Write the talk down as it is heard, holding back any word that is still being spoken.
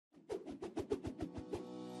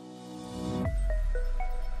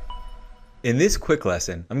In this quick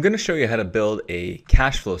lesson, I'm going to show you how to build a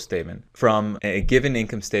cash flow statement from a given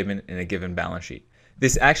income statement and a given balance sheet.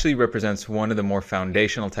 This actually represents one of the more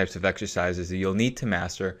foundational types of exercises that you'll need to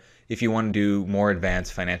master if you want to do more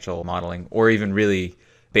advanced financial modeling or even really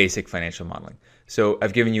basic financial modeling. So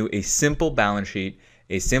I've given you a simple balance sheet,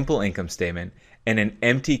 a simple income statement, and an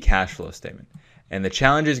empty cash flow statement. And the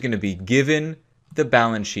challenge is going to be, given the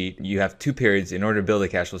balance sheet, you have 2 periods. In order to build a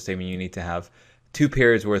cash flow statement, you need to have 2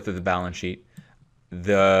 periods worth of the balance sheet,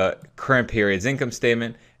 the current period's income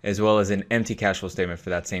statement, as well as an empty cash flow statement for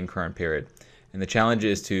that same current period. And the challenge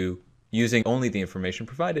is to, using only the information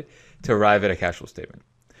provided, to arrive at a cash flow statement.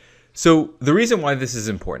 So the reason why this is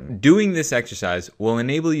important, doing this exercise will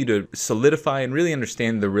enable you to solidify and really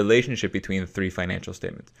understand the relationship between the 3 financial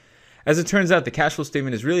statements. As it turns out, the cash flow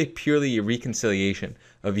statement is really purely a reconciliation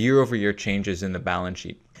of year-over-year changes in the balance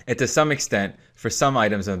sheet. And to some extent, for some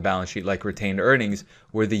items on the balance sheet, like retained earnings,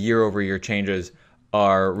 where the year-over-year changes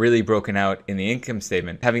are really broken out in the income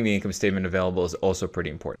statement, having the income statement available is also pretty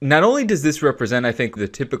important. Not only does this represent, I think, the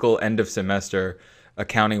typical end of semester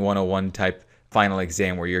accounting 101 type final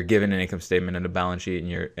exam where you're given an income statement and a balance sheet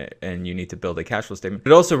and you need to build a cash flow statement,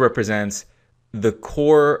 it also represents the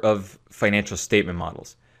core of financial statement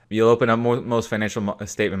models. You'll open up most financial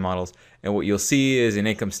statement models, and what you'll see is an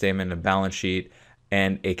income statement, a balance sheet,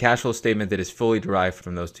 and a cash flow statement that is fully derived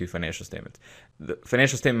from those 2 financial statements. The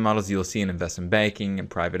financial statement models you'll see in investment banking and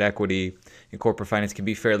private equity and corporate finance can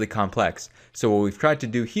be fairly complex. So what we've tried to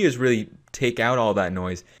do here is really take out all that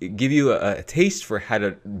noise, give you a taste for how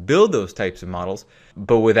to build those types of models,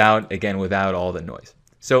 but without all the noise.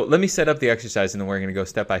 So let me set up the exercise, and then we're going to go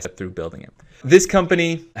step by step through building it. This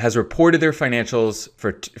company has reported their financials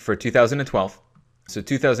for 2012. So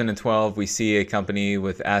 2012, we see a company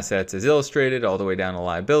with assets as illustrated, all the way down to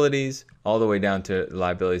liabilities, all the way down to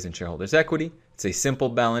liabilities and shareholders' equity. It's a simple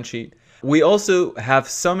balance sheet. We also have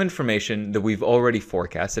some information that we've already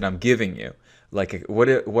forecasted. I'm giving you, like what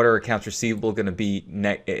are accounts receivable going to be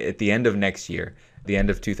at the end of next year, the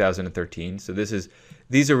end of 2013. So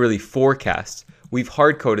these are really forecasts. We've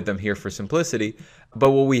hard-coded them here for simplicity,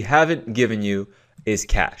 but what we haven't given you is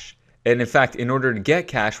cash. And in fact, in order to get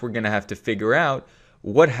cash, we're going to have to figure out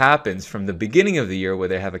what happens from the beginning of the year, where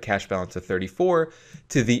they have a cash balance of 34,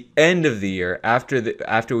 to the end of the year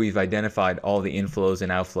after we've identified all the inflows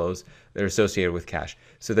and outflows that are associated with cash.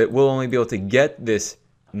 So that we'll only be able to get this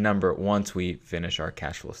number once we finish our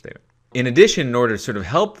cash flow statement. In addition, in order to sort of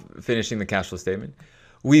help finishing the cash flow statement,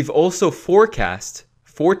 we've also forecast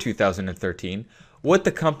for 2013 what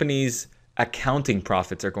the company's accounting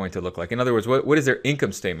profits are going to look like. In other words, what is their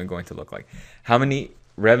income statement going to look like? How many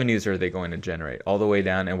revenues are they going to generate all the way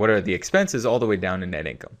down, and what are the expenses all the way down to net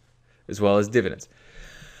income, as well as dividends?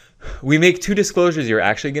 We make 2 disclosures you're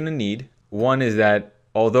actually going to need. One is that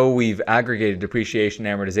although we've aggregated depreciation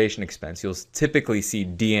and amortization expense, you'll typically see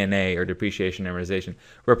D&A, or depreciation and amortization,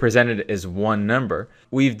 represented as one number.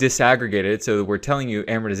 We've disaggregated it, so we're telling you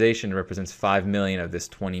amortization represents 5 million of this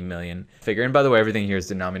 20 million figure. And by the way, everything here is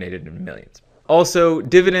denominated in millions. Also,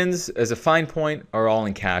 dividends, as a fine point, are all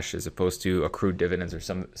in cash as opposed to accrued dividends or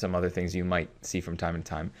some other things you might see from time to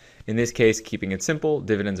time. In this case, keeping it simple,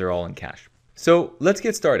 dividends are all in cash. So let's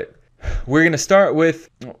get started. We're going to start with...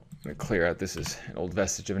 I'm going to clear out, this is an old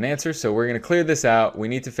vestige of an answer, so we're going to clear this out. We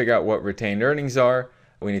need to figure out what retained earnings are.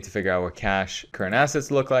 We need to figure out what cash current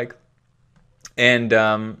assets look like. And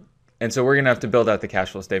so we're going to have to build out the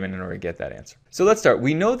cash flow statement in order to get that answer. So let's start.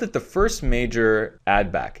 We know that the first major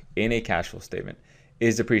add back in a cash flow statement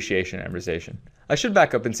is depreciation and amortization. I should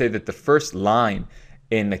back up and say that the first line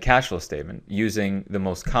in the cash flow statement, using the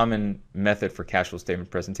most common method for cash flow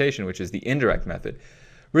statement presentation, which is the indirect method,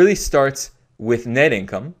 really starts with net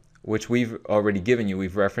income, which we've already given you,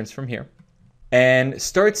 we've referenced from here, and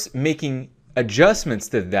starts making adjustments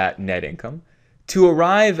to that net income to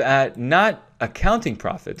arrive at not accounting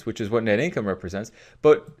profits, which is what net income represents,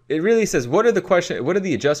 but it really says, what are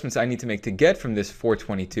the adjustments I need to make to get from this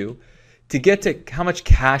 422 to get to how much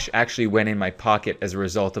cash actually went in my pocket as a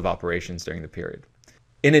result of operations during the period.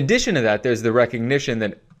 In addition to that, there's the recognition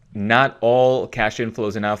that not all cash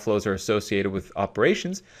inflows and outflows are associated with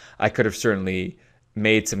operations. I could have certainly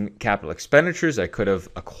made some capital expenditures. I could have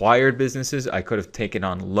acquired businesses. I could have taken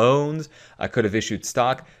on loans. I could have issued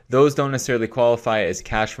stock. Those don't necessarily qualify as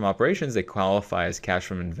cash from operations. They qualify as cash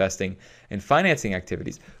from investing and financing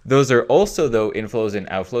activities. Those are also, though, inflows and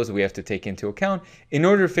outflows that we have to take into account in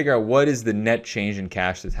order to figure out what is the net change in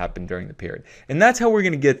cash that's happened during the period. And that's how we're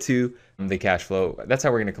going to get to the cash flow. That's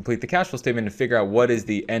how we're going to complete the cash flow statement and figure out what is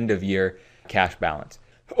the end of year cash balance.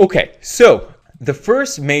 Okay, so The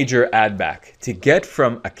first major add back to get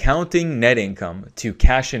from accounting net income to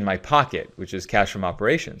cash in my pocket, which is cash from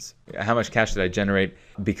operations, how much cash did I generate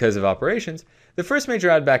because of operations? The first major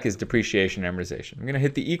add back is depreciation and amortization. I'm going to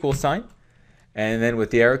hit the equal sign, and then with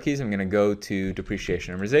the arrow keys, I'm going to go to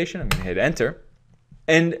depreciation and amortization. I'm going to hit enter,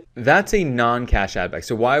 and that's a non-cash add back.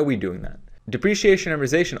 So why are we doing that? Depreciation and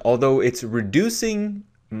amortization, although it's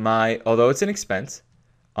an expense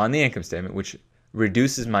on the income statement, which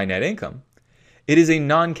reduces my net income, it is a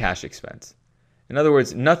non-cash expense. In other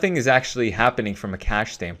words, nothing is actually happening from a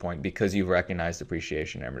cash standpoint because you've recognized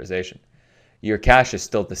depreciation and amortization. Your cash is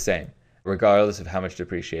still the same, regardless of how much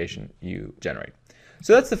depreciation you generate.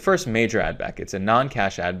 So that's the first major add back. It's a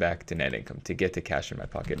non-cash add back to net income to get to cash in my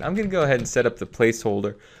pocket. I'm going to go ahead and set up the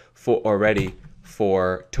placeholder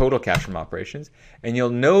for total cash from operations. And you'll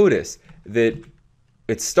notice that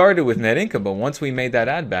it started with net income, but once we made that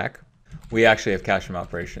add back, we actually have cash from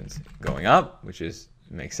operations going up, which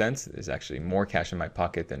makes sense. There's actually more cash in my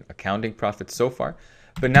pocket than accounting profits so far.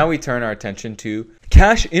 But now we turn our attention to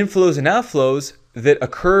cash inflows and outflows that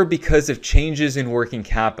occur because of changes in working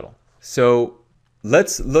capital. So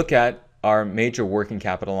let's look at our major working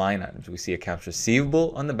capital line items. We see accounts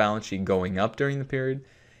receivable on the balance sheet going up during the period,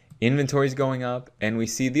 inventories going up, and we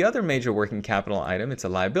see the other major working capital item. It's a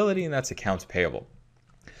liability, and that's accounts payable.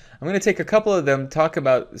 I'm going to take a couple of them, talk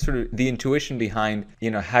about sort of the intuition behind,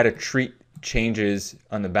 how to treat changes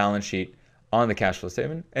on the balance sheet on the cash flow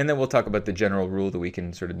statement, and then we'll talk about the general rule that we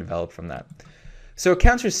can sort of develop from that. So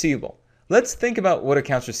accounts receivable. Let's think about what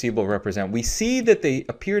accounts receivable represent. We see that they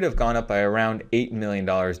appear to have gone up by around $8 million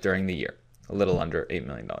during the year, a little under $8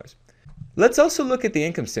 million. Let's also look at the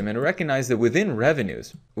income statement and recognize that within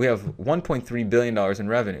revenues, we have $1.3 billion in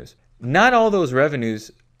revenues. Not all those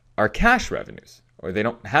revenues are cash revenues, or they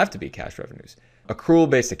don't have to be cash revenues.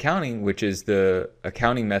 Accrual-based accounting, which is the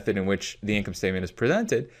accounting method in which the income statement is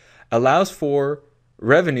presented, allows for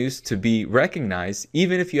revenues to be recognized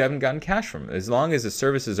even if you haven't gotten cash from it. As long as the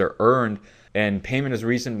services are earned and payment is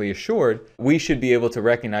reasonably assured, we should be able to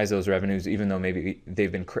recognize those revenues even though maybe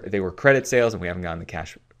they were credit sales and we haven't gotten the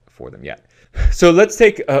cash for them yet. So let's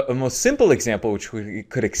take a most simple example which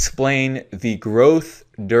could explain the growth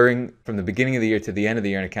from the beginning of the year to the end of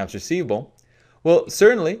the year in accounts receivable. Well,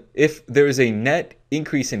 certainly, if there is a net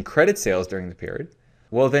increase in credit sales during the period,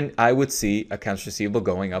 well, then I would see accounts receivable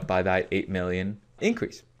going up by that 8 million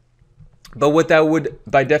increase. But what that would,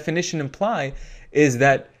 by definition, imply is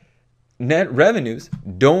that net revenues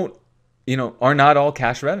are not all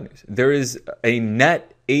cash revenues. There is a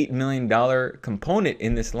net $8 million component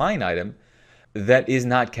in this line item that is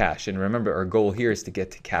not cash. And remember, our goal here is to get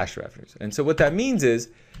to cash revenues. And so what that means is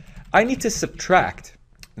I need to subtract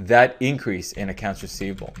that increase in accounts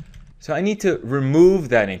receivable. So I need to remove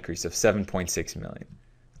that increase of 7.6 million.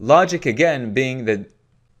 Logic again being that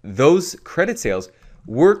those credit sales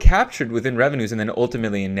were captured within revenues and then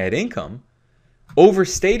ultimately in net income,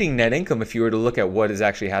 overstating net income if you were to look at what is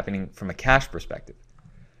actually happening from a cash perspective.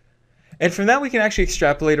 And from that we can actually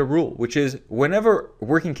extrapolate a rule, which is whenever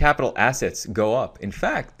working capital assets go up, in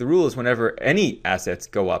fact, the rule is whenever any assets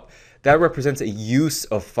go up, that represents a use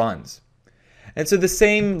of funds. And so the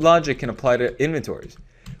same logic can apply to inventories.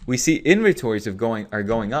 We see inventories are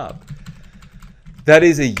going up. That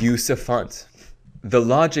is a use of funds. The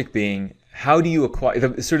logic being, how do you acquire,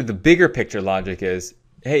 the bigger picture logic is,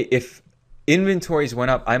 hey, if inventories went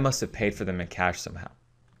up, I must have paid for them in cash somehow.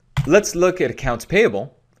 Let's look at accounts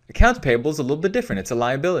payable. Accounts payable is a little bit different. It's a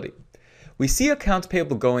liability. We see accounts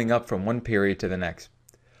payable going up from one period to the next.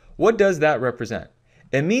 What does that represent?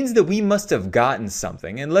 It means that we must have gotten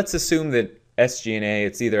something, and let's assume that SG&A,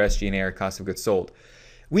 it's either SG&A or cost of goods sold.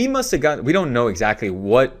 We don't know exactly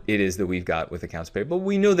what it is that we've got with accounts payable, but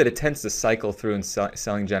we know that it tends to cycle through in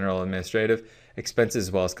selling general administrative expenses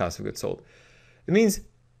as well as cost of goods sold. It means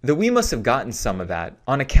that we must have gotten some of that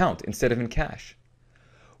on account instead of in cash.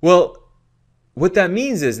 Well, what that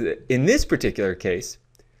means is that in this particular case,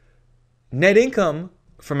 net income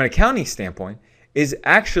from an accounting standpoint is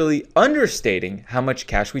actually understating how much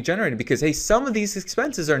cash we generated because, hey, some of these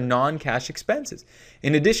expenses are non-cash expenses.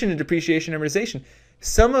 In addition to depreciation and amortization,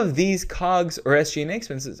 some of these COGS or SG&A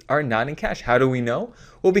expenses are not in cash. How do we know?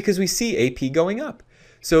 Well, because we see AP going up.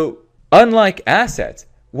 So unlike assets,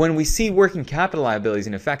 when we see working capital liabilities,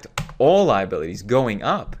 and in fact, all liabilities going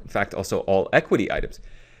up, in fact, also all equity items,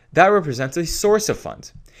 that represents a source of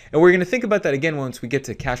funds. And we're going to think about that again once we get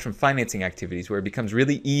to cash from financing activities, where it becomes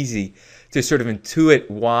really easy to sort of intuit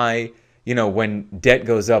why, when debt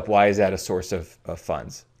goes up, why is that a source of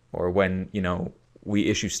funds? Or when, we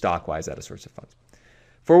issue stock, why is that a source of funds?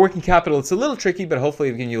 For working capital, it's a little tricky, but hopefully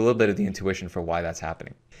I've given you a little bit of the intuition for why that's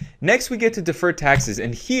happening. Next, we get to deferred taxes.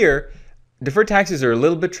 And here, deferred taxes are a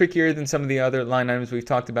little bit trickier than some of the other line items we've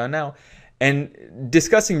talked about now. And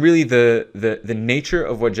discussing really the nature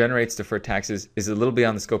of what generates deferred taxes is a little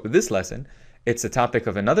beyond the scope of this lesson. It's a topic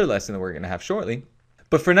of another lesson that we're going to have shortly.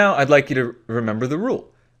 But for now, I'd like you to remember the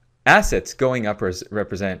rule. Assets going up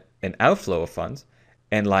represent an outflow of funds,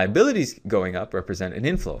 and liabilities going up represent an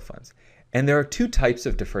inflow of funds. And there are two types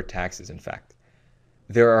of deferred taxes, in fact.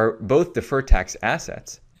 There are both deferred tax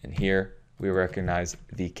assets, and here we recognize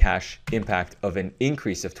the cash impact of an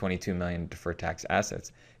increase of 22 million deferred tax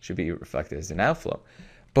assets should be reflected as an outflow.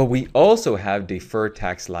 But we also have deferred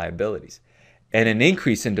tax liabilities, and an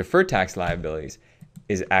increase in deferred tax liabilities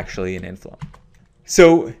is actually an inflow.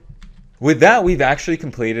 So with that, we've actually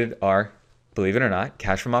completed our, believe it or not,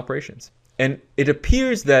 cash from operations. And it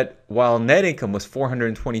appears that while net income was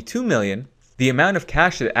 422 million, the amount of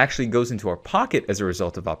cash that actually goes into our pocket as a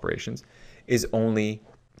result of operations is only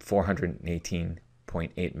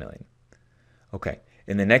 418.8 million. Okay,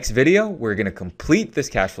 in the next video, we're going to complete this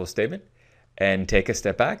cash flow statement and take a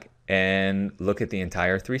step back and look at the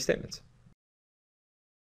entire three statements.